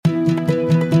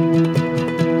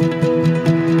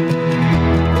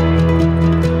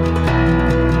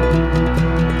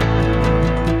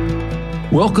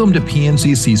Welcome to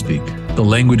PNC C-Speak, the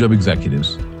language of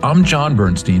executives. I'm John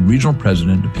Bernstein, Regional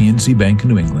President of PNC Bank in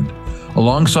New England,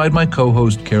 alongside my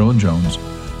co-host Carolyn Jones,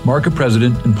 Market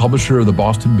President and Publisher of the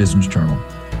Boston Business Journal.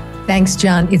 Thanks,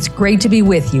 John. It's great to be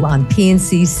with you on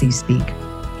PNC C-Speak.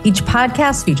 Each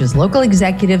podcast features local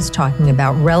executives talking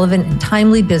about relevant and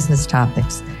timely business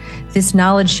topics. This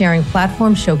knowledge-sharing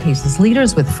platform showcases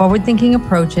leaders with forward-thinking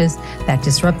approaches that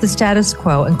disrupt the status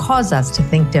quo and cause us to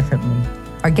think differently.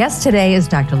 Our guest today is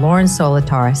Dr. Lauren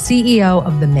Solotar, CEO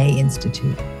of the May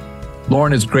Institute.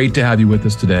 Lauren, it's great to have you with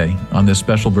us today on this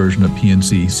special version of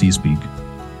PNC C-Speak.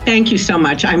 Thank you so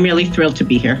much. I'm really thrilled to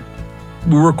be here.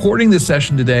 We're recording this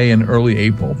session today in early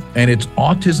April, and it's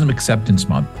Autism Acceptance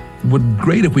Month. It would be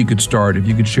great if you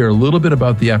could share a little bit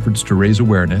about the efforts to raise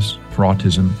awareness for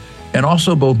autism, and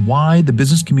also both why the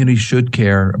business community should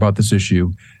care about this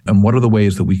issue and what are the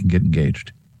ways that we can get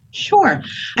engaged. Sure.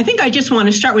 I think I just want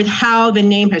to start with how the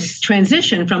name has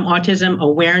transitioned from Autism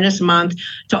Awareness Month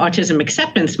to Autism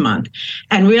Acceptance Month.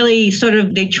 And really sort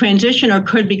of the transition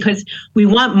occurred because we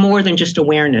want more than just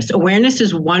awareness. Awareness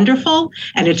is wonderful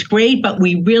and it's great, but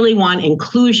we really want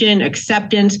inclusion,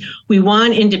 acceptance. We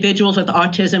want individuals with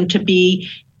autism to be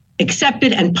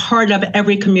accepted and part of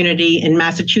every community in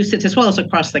Massachusetts as well as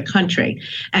across the country.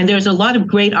 And there's a lot of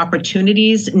great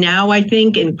opportunities now, I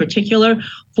think, in particular,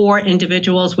 for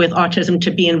individuals with autism to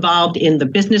be involved in the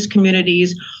business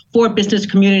communities, for business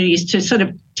communities to sort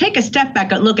of take a step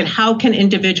back and look at how can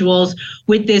individuals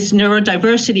with this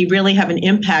neurodiversity really have an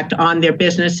impact on their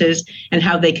businesses and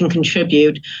how they can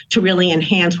contribute to really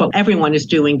enhance what everyone is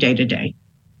doing day to day.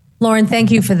 Lauren, thank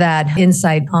you for that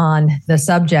insight on the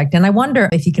subject. And I wonder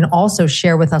if you can also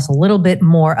share with us a little bit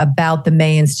more about the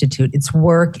May Institute, its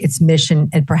work, its mission,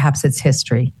 and perhaps its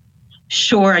history.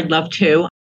 Sure, I'd love to.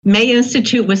 May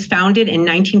Institute was founded in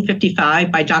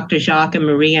 1955 by Dr. Jacques and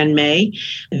Marie-Anne May.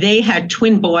 They had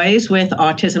twin boys with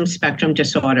autism spectrum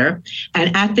disorder.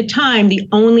 And at the time, the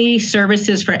only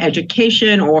services for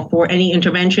education or for any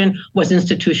intervention was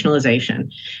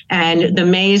institutionalization. And the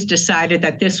Mays decided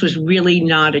that this was really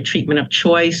not a treatment of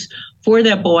choice for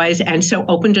their boys, and so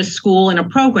opened a school and a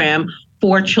program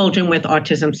for children with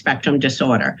autism spectrum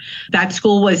disorder. That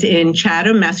school was in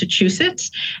Chatham,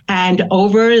 Massachusetts. And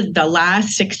over the last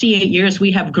 68 years,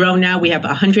 we have grown now. We have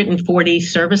 140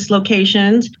 service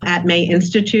locations at May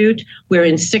Institute. We're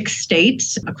in 6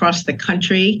 states across the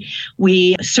country.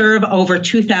 We serve over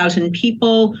 2,000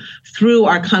 people. Through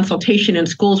our consultation in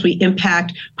schools, we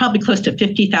impact probably close to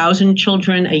 50,000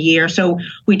 children a year. So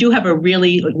we do have a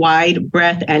really wide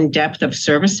breadth and depth of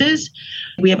services.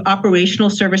 We have operational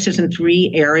services in 3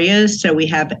 areas. So we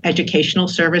have educational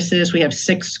services. We have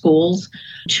 6 schools.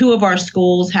 2 of our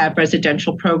schools have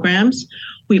residential programs.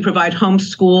 We provide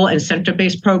homeschool and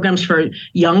center-based programs for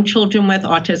young children with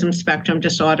autism spectrum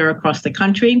disorder across the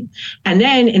country. And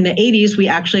then in the 80s, we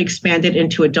actually expanded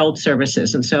into adult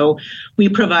services. And so we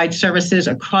provide services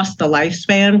across the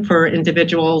lifespan for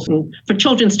individuals and for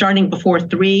children starting before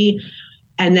 3,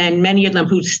 and then many of them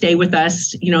who stay with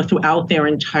us, throughout their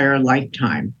entire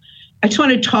lifetime. I just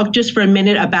want to talk just for a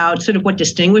minute about sort of what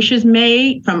distinguishes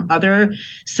May from other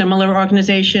similar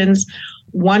organizations.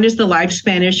 One is the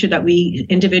lifespan issue that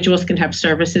individuals can have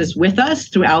services with us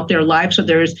throughout their lives, so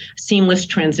there's seamless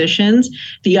transitions.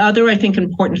 The other, I think,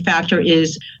 important factor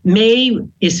is May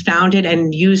is founded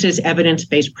and uses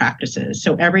evidence-based practices.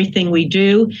 So everything we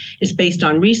do is based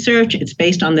on research. It's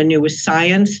based on the newest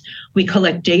science. We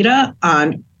collect data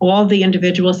on all the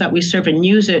individuals that we serve and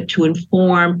use it to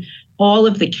inform all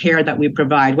of the care that we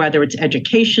provide, whether it's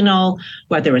educational,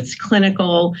 whether it's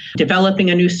clinical, developing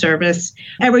a new service.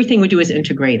 Everything we do is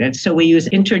integrated. So we use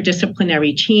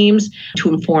interdisciplinary teams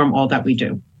to inform all that we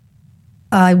do.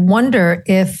 I wonder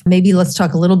if maybe let's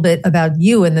talk a little bit about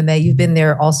you and the May. You've been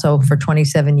there also for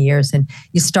 27 years, and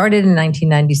you started in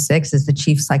 1996 as the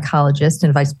chief psychologist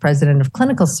and vice president of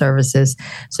clinical services.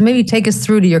 So maybe take us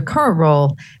through to your current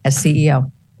role as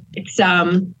CEO. It's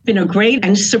been a great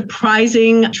and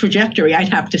surprising trajectory,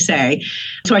 I'd have to say.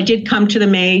 So I did come to the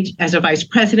May as a vice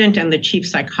president and the chief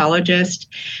psychologist.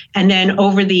 And then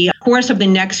over the course of the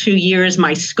next few years,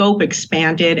 my scope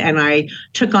expanded and I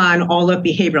took on all of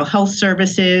behavioral health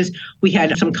services. We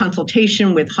had some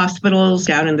consultation with hospitals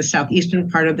down in the southeastern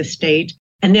part of the state.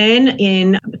 And then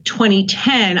in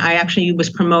 2010, I actually was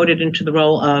promoted into the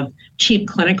role of chief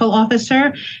clinical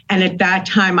officer. And at that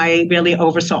time, I really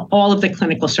oversaw all of the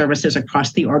clinical services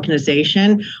across the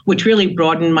organization, which really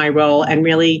broadened my role and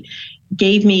really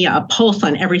gave me a pulse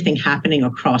on everything happening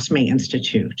across May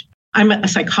Institute. I'm a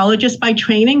psychologist by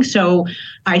training, so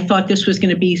I thought this was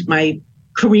going to be my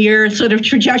career sort of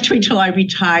trajectory till I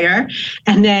retire.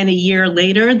 And then a year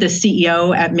later, the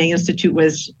CEO at May Institute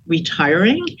was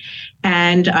retiring.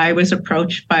 And I was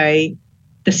approached by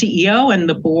the CEO and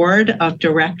the board of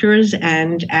directors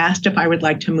and asked if I would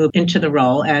like to move into the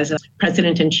role as a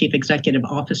president and chief executive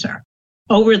officer.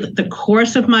 Over the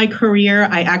course of my career,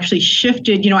 I actually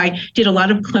shifted, I did a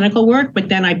lot of clinical work, but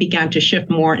then I began to shift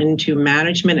more into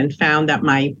management and found that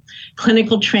my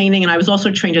clinical training, and I was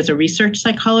also trained as a research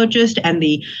psychologist, and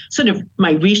the sort of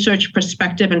my research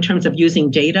perspective in terms of using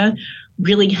data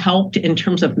really helped in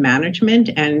terms of management.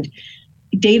 And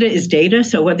data is data.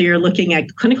 So whether you're looking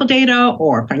at clinical data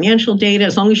or financial data,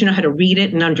 as long as you know how to read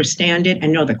it and understand it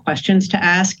and know the questions to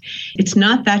ask, it's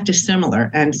not that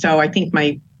dissimilar. And so I think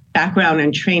my background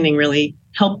and training really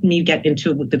helped me get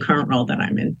into the current role that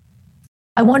I'm in.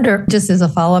 I wonder, just as a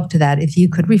follow-up to that, if you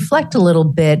could reflect a little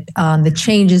bit on the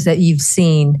changes that you've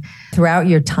seen throughout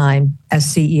your time as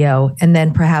CEO, and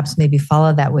then perhaps maybe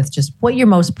follow that with just what you're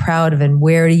most proud of and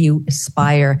where do you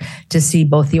aspire to see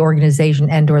both the organization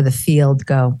and or the field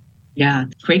go? Yeah,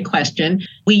 great question.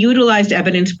 We utilized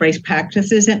evidence-based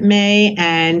practices at May,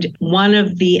 and one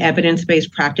of the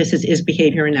evidence-based practices is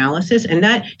behavior analysis. And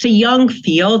it's a young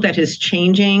field that is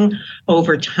changing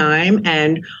over time.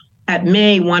 And at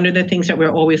May, one of the things that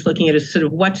we're always looking at is sort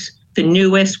of what's the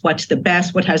newest, what's the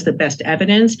best, what has the best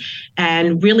evidence,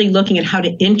 and really looking at how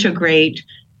to integrate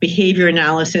behavior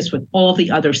analysis with all the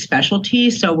other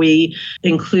specialties. So we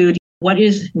include what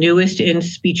is newest in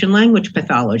speech and language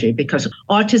pathology, because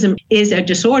autism is a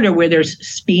disorder where there's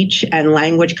speech and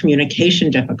language communication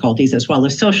difficulties, as well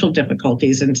as social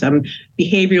difficulties and some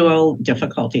behavioral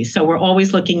difficulties. So we're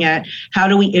always looking at how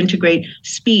do we integrate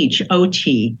speech,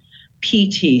 OT,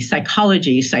 PT,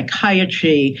 psychology,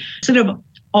 psychiatry, sort of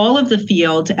all of the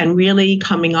fields, and really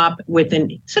coming up with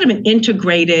an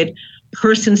integrated,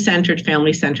 person-centered,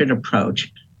 family-centered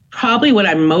approach. Probably what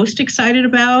I'm most excited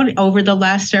about over the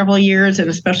last several years, and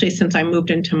especially since I moved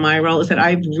into my role, is that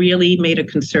I've really made a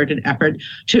concerted effort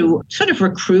to sort of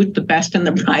recruit the best and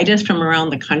the brightest from around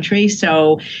the country.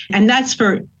 And that's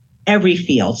for every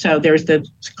field. So there's the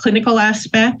clinical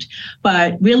aspect,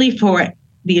 but really for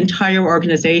the entire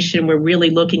organization, we're really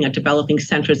looking at developing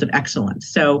centers of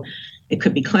excellence. So it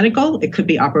could be clinical, it could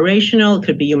be operational, it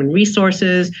could be human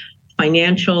resources,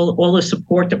 financial, all the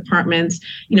support departments,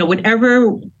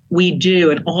 whatever we do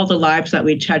and all the lives that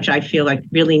we touch, I feel like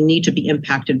really need to be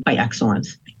impacted by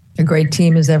excellence. A great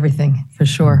team is everything, for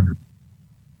sure.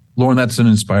 Lauren, that's an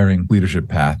inspiring leadership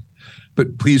path.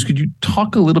 But please, could you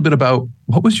talk a little bit about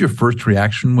what was your first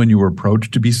reaction when you were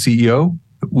approached to be CEO?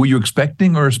 Were you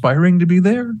expecting or aspiring to be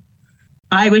there?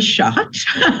 I was shocked.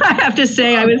 I have to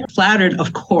say I was flattered,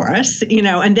 of course,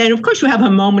 and then of course you have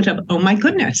a moment of, oh my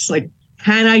goodness,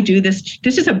 can I do this?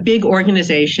 This is a big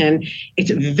organization.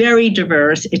 It's very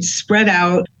diverse. It's spread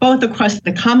out both across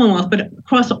the Commonwealth, but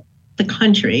across the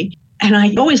country. And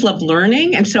I always loved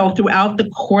learning. And so throughout the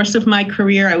course of my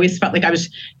career, I always felt like I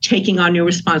was taking on new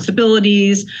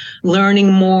responsibilities,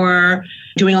 learning more,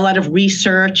 doing a lot of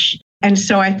research. And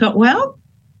so I thought, well,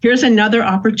 here's another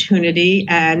opportunity.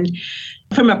 And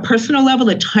from a personal level,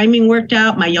 the timing worked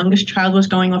out. My youngest child was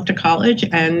going off to college.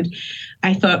 And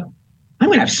I thought, I'm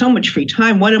going to have so much free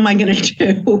time. What am I going to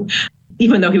do?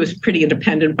 Even though he was pretty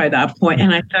independent by that point.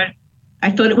 And I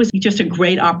thought it was just a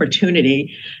great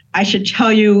opportunity. I should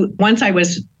tell you, once I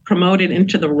was promoted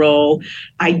into the role,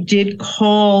 I did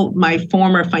call my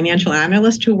former financial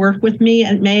analyst who worked with me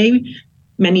at May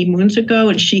many moons ago,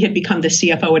 and she had become the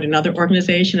CFO at another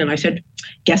organization. And I said,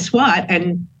 guess what?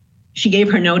 And she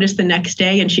gave her notice the next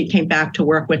day, and she came back to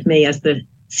work with me as the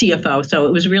CFO. So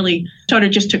it was really sort of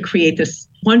just to create this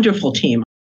wonderful team.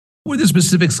 What were the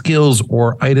specific skills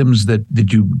or items that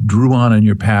you drew on in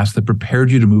your past that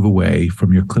prepared you to move away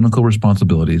from your clinical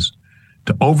responsibilities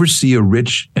to oversee a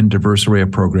rich and diverse array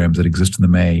of programs that exist in the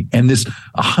May and this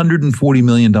 $140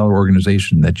 million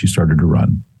organization that you started to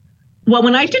run? Well,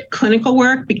 when I did clinical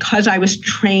work, because I was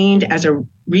trained as a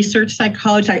research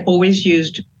psychologist, I always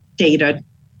used data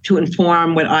to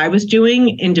inform what I was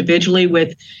doing individually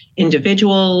with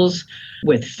individuals,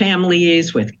 with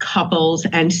families, with couples.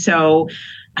 And so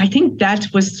I think that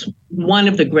was one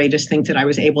of the greatest things that I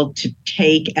was able to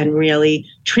take and really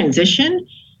transition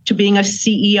to being a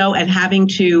CEO and having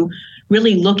to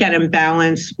really look at and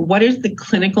balance what is the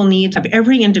clinical needs of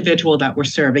every individual that we're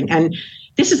serving. And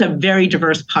this is a very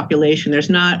diverse population. There's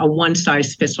not a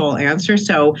one-size-fits-all answer.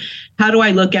 So how do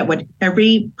I look at what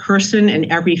every person and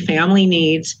every family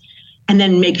needs, and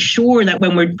then make sure that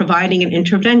when we're providing an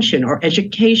intervention or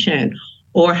education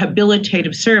or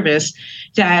habilitative service,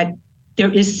 that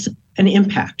there is an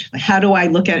impact? How do I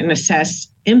look at and assess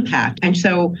impact? And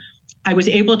so I was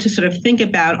able to sort of think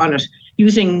about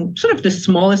using sort of the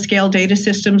smallest scale data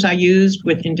systems I used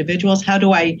with individuals. How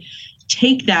do I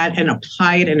take that and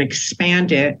apply it and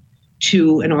expand it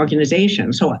to an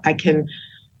organization so I can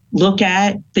look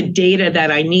at the data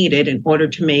that I needed in order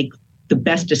to make the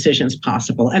best decisions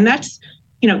possible? And that's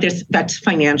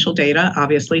financial data,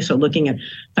 obviously. So looking at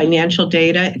financial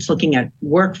data, it's looking at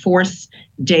workforce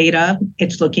data,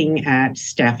 it's looking at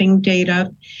staffing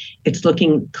data, it's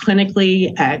looking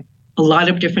clinically at a lot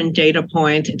of different data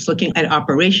points, it's looking at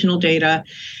operational data.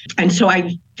 And so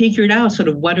I figured out sort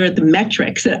of what are the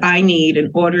metrics that I need in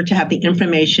order to have the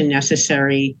information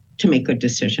necessary to make good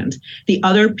decisions. The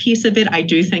other piece of it, I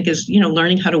do think, is,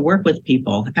 learning how to work with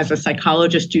people. As a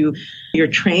psychologist, you're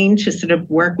trained to sort of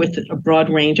work with a broad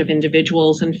range of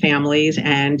individuals and families,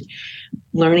 and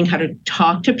learning how to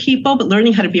talk to people, but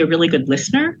learning how to be a really good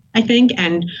listener, I think.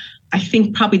 And I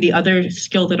think probably the other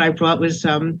skill that I brought was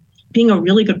being a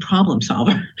really good problem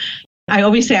solver. I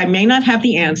always say I may not have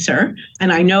the answer,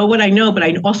 and I know what I know, but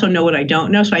I also know what I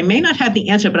don't know. So I may not have the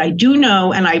answer, but I do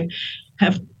know, and I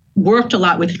have worked a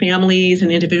lot with families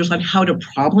and individuals on how to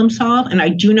problem solve, and I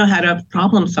do know how to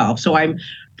problem solve. So I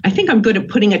think I'm good at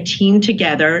putting a team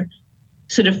together,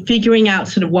 sort of figuring out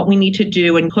sort of what we need to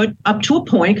do and put up to a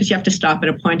point, because you have to stop at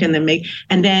a point and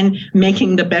then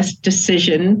making the best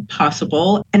decision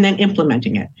possible and then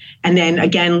implementing it. And then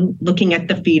again, looking at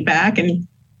the feedback and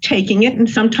taking it. And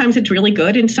sometimes it's really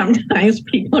good. And sometimes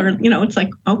people are, it's like,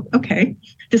 oh, okay,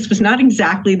 this was not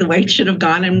exactly the way it should have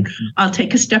gone. And I'll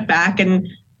take a step back and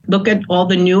look at all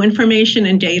the new information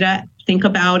and data, think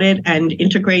about it and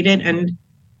integrate it and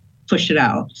push it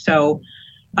out. So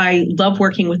I love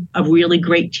working with a really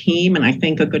great team. And I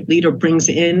think a good leader brings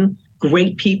in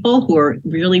great people who are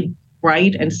really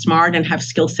bright and smart and have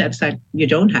skill sets that you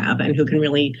don't have, and who can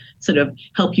really sort of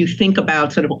help you think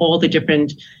about sort of all the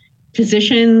different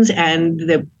positions and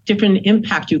the different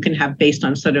impact you can have based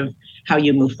on sort of how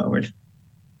you move forward.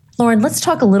 Lauren, let's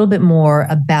talk a little bit more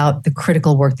about the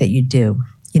critical work that you do.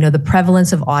 The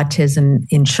prevalence of autism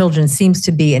in children seems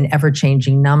to be an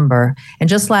ever-changing number. And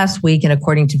just last week, and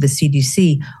according to the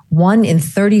CDC, 1 in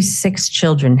 36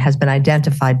 children has been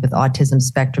identified with autism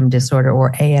spectrum disorder,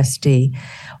 or ASD.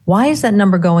 Why is that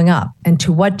number going up? And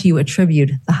to what do you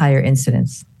attribute the higher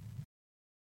incidence?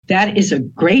 That is a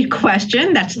great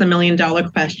question. That's the $1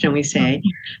 million question, we say.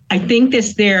 I think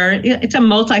it's a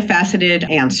multifaceted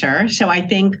answer. So I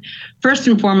think first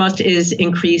and foremost is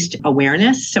increased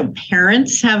awareness. So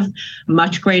parents have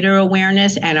much greater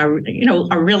awareness and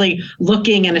are really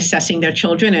looking and assessing their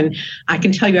children. And I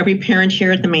can tell you, every parent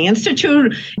here at the May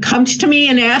Institute comes to me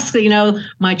and asks,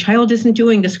 my child isn't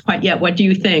doing this quite yet. What do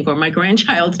you think? Or my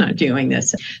grandchild's not doing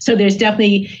this. So there's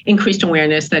definitely increased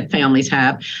awareness that families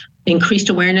have. Increased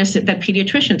awareness that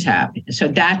pediatricians have. So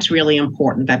that's really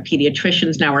important, that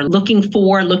pediatricians now are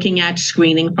looking at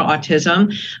screening for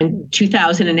autism. In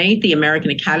 2008, the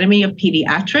American Academy of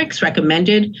Pediatrics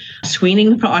recommended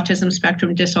screening for autism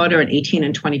spectrum disorder at 18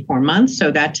 and 24 months.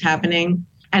 So that's happening.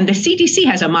 And the CDC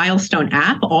has a milestone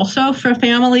app also for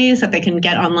families that they can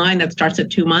get online that starts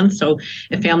at 2 months. So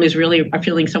if families really are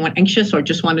feeling somewhat anxious or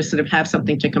just want to sort of have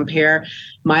something to compare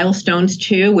milestones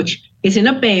to, which is in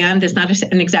a band, there's not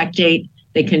an exact date,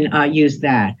 they can use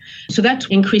that. So that's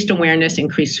increased awareness,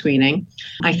 increased screening.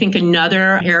 I think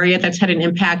another area that's had an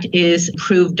impact is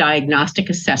improved diagnostic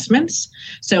assessments.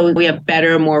 So we have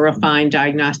better, more refined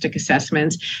diagnostic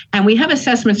assessments. And we have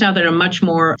assessments now that are much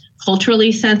more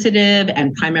culturally sensitive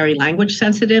and primary language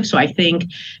sensitive. So I think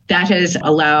that has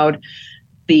allowed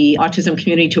the autism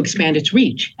community to expand its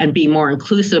reach and be more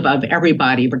inclusive of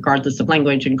everybody, regardless of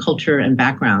language and culture and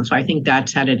background. So I think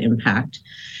that's had an impact.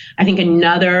 I think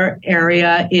another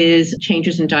area is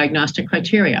changes in diagnostic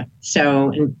criteria.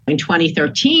 So in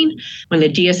 2013, when the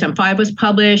DSM-5 was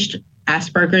published,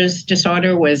 Asperger's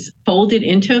disorder was folded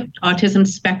into autism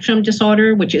spectrum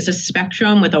disorder, which is a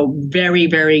spectrum with a very,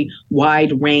 very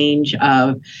wide range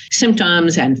of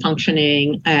symptoms and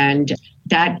functioning. And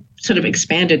that sort of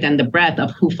expanded then the breadth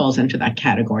of who falls into that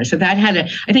category. So that had,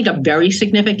 I think, a very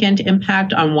significant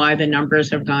impact on why the numbers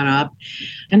have gone up.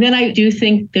 And then I do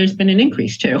think there's been an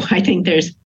increase too. I think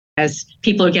as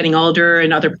people are getting older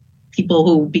and other people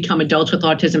who become adults with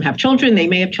autism have children, they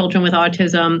may have children with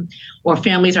autism, or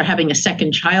families are having a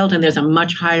second child, and there's a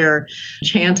much higher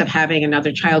chance of having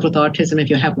another child with autism if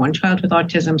you have one child with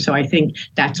autism. So I think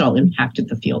that's all impacted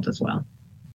the field as well.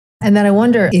 And then I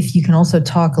wonder if you can also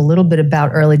talk a little bit about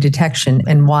early detection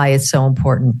and why it's so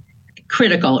important.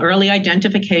 Critical. Early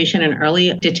identification and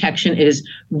early detection is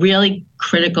really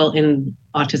critical in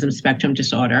autism spectrum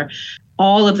disorder.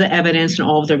 all of the evidence and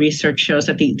all of the research shows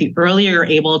that the earlier you're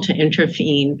able to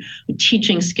intervene with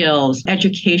teaching skills,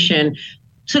 education,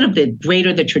 sort of the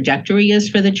greater the trajectory is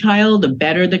for the child, the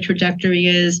better the trajectory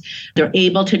is. They're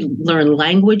able to learn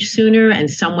language sooner and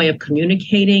some way of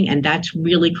communicating. And that's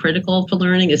really critical for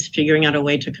learning, is figuring out a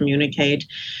way to communicate.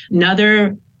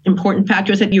 Another important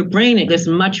factor is that your brain, there's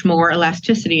much more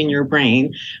elasticity in your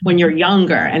brain when you're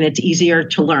younger and it's easier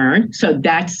to learn. So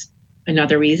that's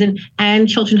another reason. And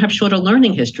children have shorter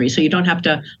learning history, so you don't have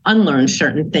to unlearn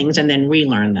certain things and then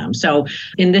relearn them. So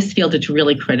in this field, it's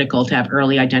really critical to have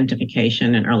early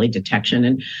identification and early detection.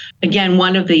 And again,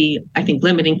 one of the, I think,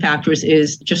 limiting factors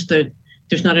is just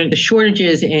there's not the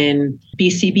shortages in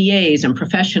BCBAs and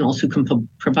professionals who can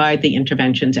provide the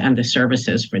interventions and the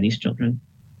services for these children.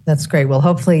 That's great. Well,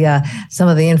 hopefully some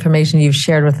of the information you've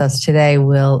shared with us today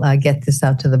will get this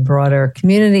out to the broader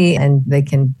community, and they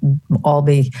can all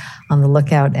be on the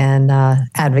lookout and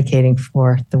advocating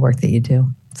for the work that you do.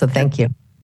 So thank you.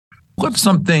 What's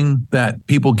something that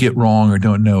people get wrong or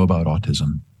don't know about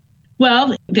autism?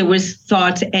 Well, there was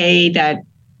thought that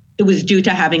it was due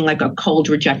to having like a cold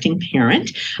rejecting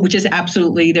parent, which is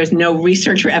absolutely, there's no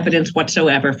research or evidence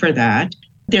whatsoever for that.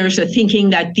 There's a thinking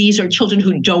that these are children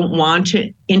who don't want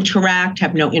to interact,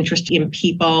 have no interest in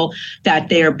people, that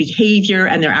their behavior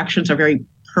and their actions are very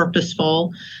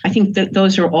purposeful. I think that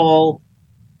those are all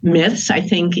myths. I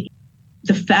think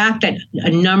the fact that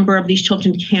a number of these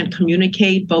children can't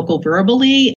communicate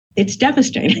verbally, it's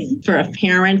devastating for a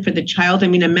parent, for the child. I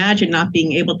mean, imagine not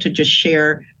being able to just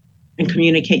share and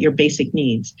communicate your basic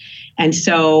needs. And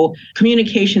so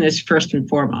communication is first and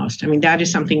foremost. I mean, that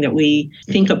is something that we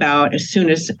think about as soon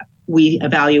as we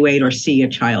evaluate or see a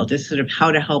child, is sort of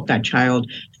how to help that child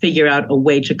figure out a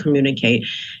way to communicate.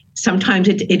 Sometimes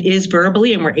it is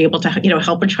verbally, and we're able to,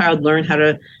 help a child learn how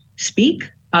to speak.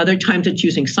 Other times it's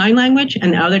using sign language,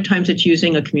 and other times it's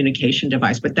using a communication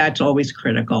device, but that's always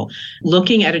critical.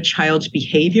 Looking at a child's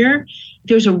behavior,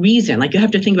 there's a reason. Like, you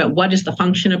have to think about, what is the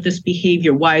function of this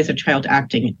behavior? Why is a child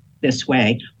acting this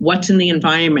way? What's in the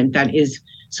environment that is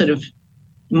sort of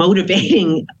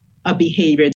motivating a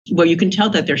behavior where you can tell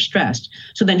that they're stressed?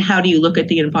 So then how do you look at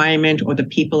the environment or the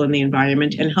people in the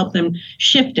environment and help them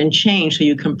shift and change so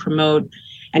you can promote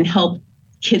and help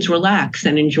kids relax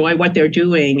and enjoy what they're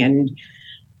doing and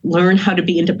learn how to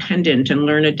be independent and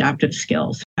learn adaptive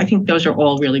skills? I think those are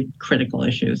all really critical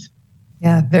issues.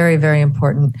 Yeah, very, very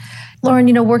important.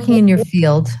 Lauren, working in your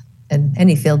field, and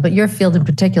any field, but your field in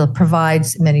particular,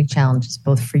 provides many challenges,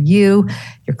 both for you,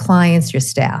 your clients, your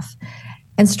staff.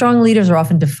 And strong leaders are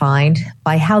often defined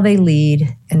by how they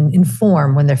lead and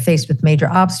inform when they're faced with major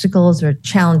obstacles or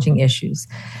challenging issues.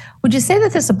 Would you say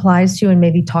that this applies to you, and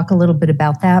maybe talk a little bit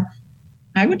about that?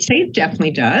 I would say it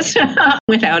definitely does,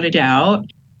 without a doubt.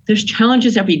 There's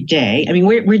challenges every day. I mean,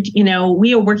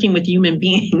 we are working with human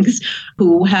beings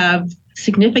who have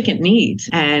significant needs,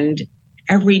 and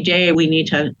every day we need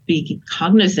to be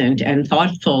cognizant and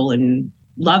thoughtful and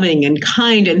loving and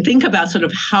kind, and think about sort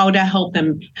of how to help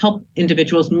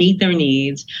individuals meet their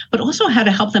needs, but also how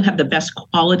to help them have the best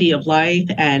quality of life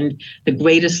and the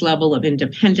greatest level of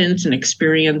independence and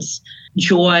experience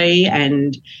joy,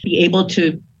 and be able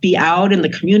to be out in the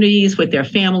communities with their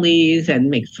families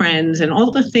and make friends and all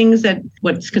the things that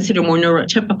what's considered more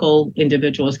neurotypical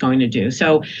individual is going to do.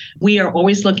 So we are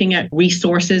always looking at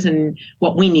resources and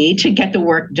what we need to get the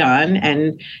work done.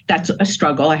 And that's a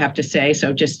struggle, I have to say.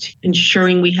 So just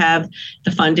ensuring we have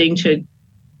the funding to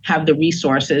have the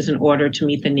resources in order to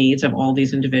meet the needs of all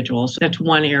these individuals. That's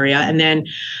one area. And then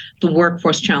the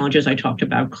workforce challenges I talked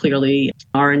about clearly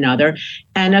are another.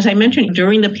 And as I mentioned,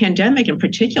 during the pandemic in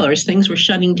particular, as things were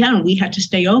shutting down, we had to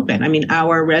stay open. I mean,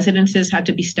 our residences had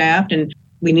to be staffed, and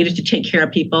we needed to take care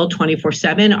of people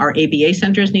 24/7. Our ABA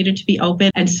centers needed to be open.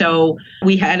 And so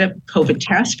we had a COVID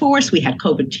task force. We had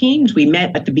COVID teams. We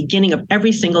met at the beginning of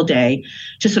every single day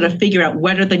to sort of figure out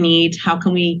what are the needs, how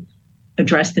can we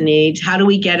address the needs, how do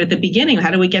we get at the beginning, how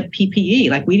do we get PPE?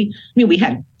 Like we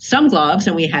had some gloves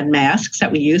and we had masks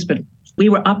that we used, but we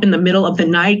were up in the middle of the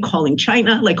night calling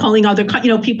China, like calling other,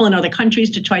 people in other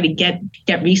countries to try to get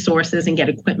resources and get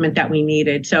equipment that we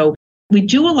needed. So we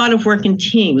do a lot of work in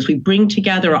teams. I bring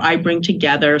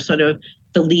together sort of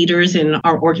the leaders in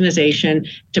our organization,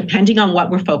 depending on what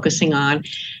we're focusing on,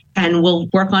 and we'll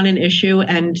work on an issue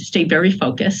and stay very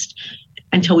focused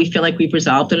until we feel like we've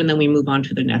resolved it, and then we move on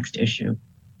to the next issue.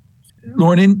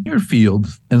 Lauren, in your field,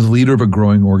 as leader of a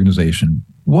growing organization,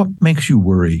 what makes you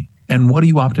worry, and what are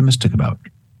you optimistic about?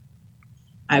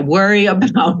 I worry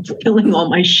about filling all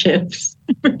my shifts.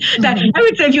 I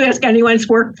would say if you ask anyone's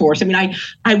workforce,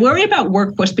 I worry about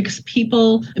workforce because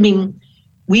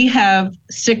we have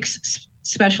 6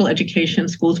 special education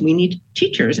schools, we need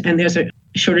teachers. And there's a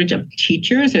shortage of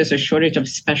teachers. There's a shortage of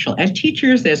special ed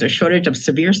teachers. There's a shortage of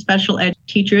severe special ed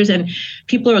teachers. And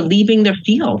people are leaving their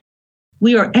field.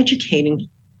 We are educating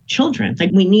children.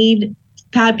 Like, we need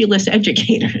fabulous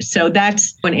educators. So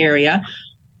that's one area.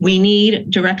 We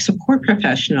need direct support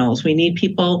professionals. We need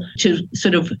people to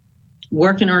sort of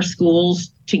work in our schools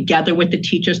together with the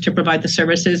teachers to provide the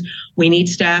services. We need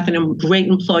staff and great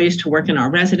employees to work in our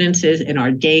residences, in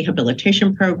our day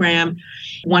rehabilitation program.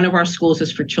 One of our schools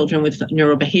is for children with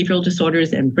neurobehavioral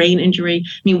disorders and brain injury.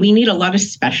 I mean, we need a lot of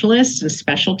specialists and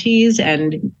specialties,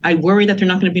 and I worry that there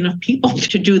are not going to be enough people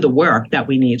to do the work that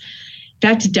we need.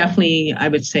 That's definitely, I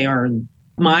would say,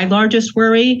 my largest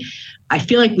worry. I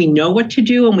feel like we know what to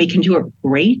do and we can do a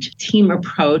great team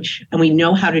approach, and we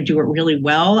know how to do it really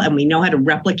well, and we know how to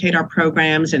replicate our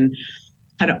programs and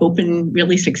how to open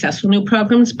really successful new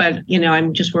programs. But,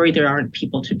 I'm just worried there aren't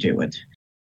people to do it.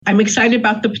 I'm excited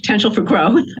about the potential for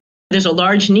growth. There's a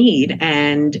large need,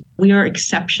 and we are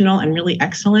exceptional and really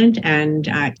excellent. And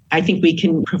I think we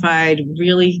can provide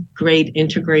really great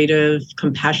integrative,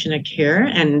 compassionate care.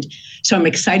 And so I'm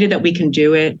excited that we can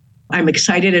do it. I'm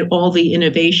excited at all the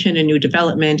innovation and new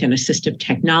development and assistive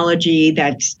technology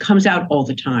that comes out all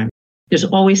the time. There's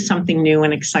always something new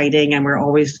and exciting, and we're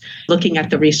always looking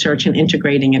at the research and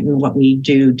integrating it in what we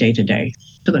do day to day.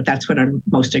 So that's what I'm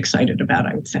most excited about,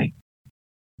 I would say.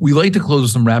 We like to close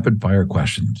with some rapid fire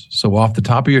questions. So off the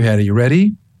top of your head, are you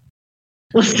ready?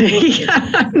 We'll see.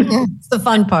 It's the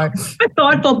fun part. I'm a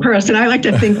thoughtful person. I like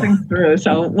to think things through.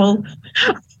 So we'll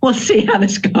see how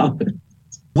this goes.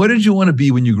 What did you want to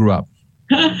be when you grew up?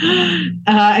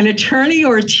 An attorney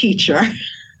or a teacher?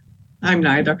 I'm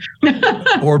neither.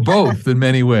 Or both in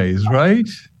many ways, right?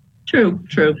 True.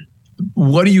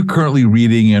 What are you currently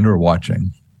reading and or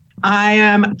watching? I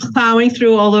am plowing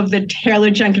through all of the Taylor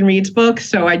Jenkins Reid's books.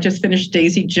 So I just finished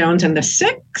Daisy Jones and the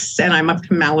Six, and I'm up to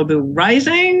Malibu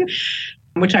Rising,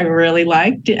 which I really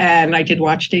liked. And I did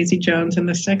watch Daisy Jones and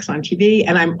the Six on TV.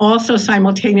 And I'm also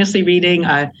simultaneously reading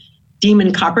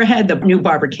Demon Copperhead, the new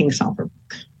Barbara Kingsolver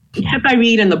book. If I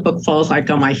read and the book falls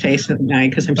like on my face at night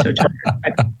because I'm so tired,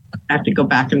 I have to go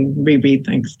back and reread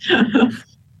things.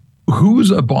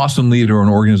 Who's a Boston leader or an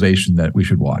organization that we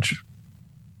should watch?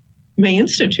 May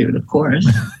Institute, of course.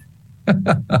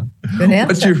 Good answer.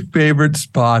 What's your favorite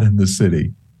spot in the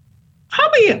city?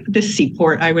 Probably the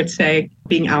seaport, I would say.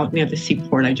 Being out near the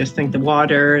seaport, I just think the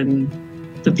water and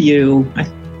the view. I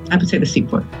would say the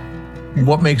seaport.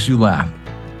 What makes you laugh?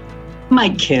 My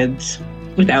kids,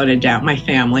 without a doubt. My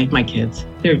family, my kids.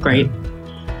 They're great.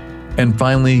 And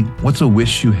finally, what's a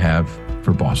wish you have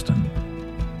for Boston?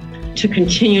 To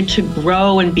continue to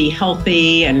grow and be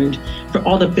healthy, and for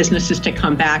all the businesses to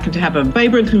come back and to have a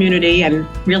vibrant community and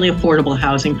really affordable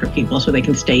housing for people so they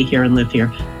can stay here and live here.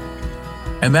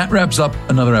 And that wraps up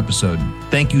another episode.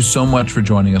 Thank you so much for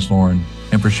joining us, Lauren,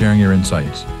 and for sharing your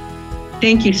insights.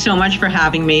 Thank you so much for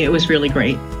having me. It was really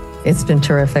great. It's been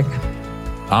terrific.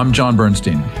 I'm John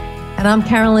Bernstein. And I'm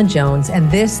Carolyn Jones, and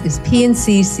this is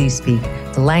PNC C-Speak,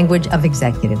 the language of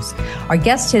executives. Our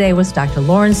guest today was Dr.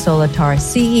 Lauren Solotar,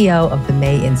 CEO of the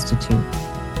May Institute.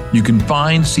 You can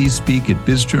find C-Speak at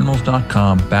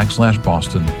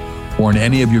bizjournals.com/Boston or on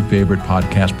any of your favorite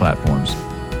podcast platforms.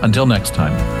 Until next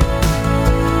time.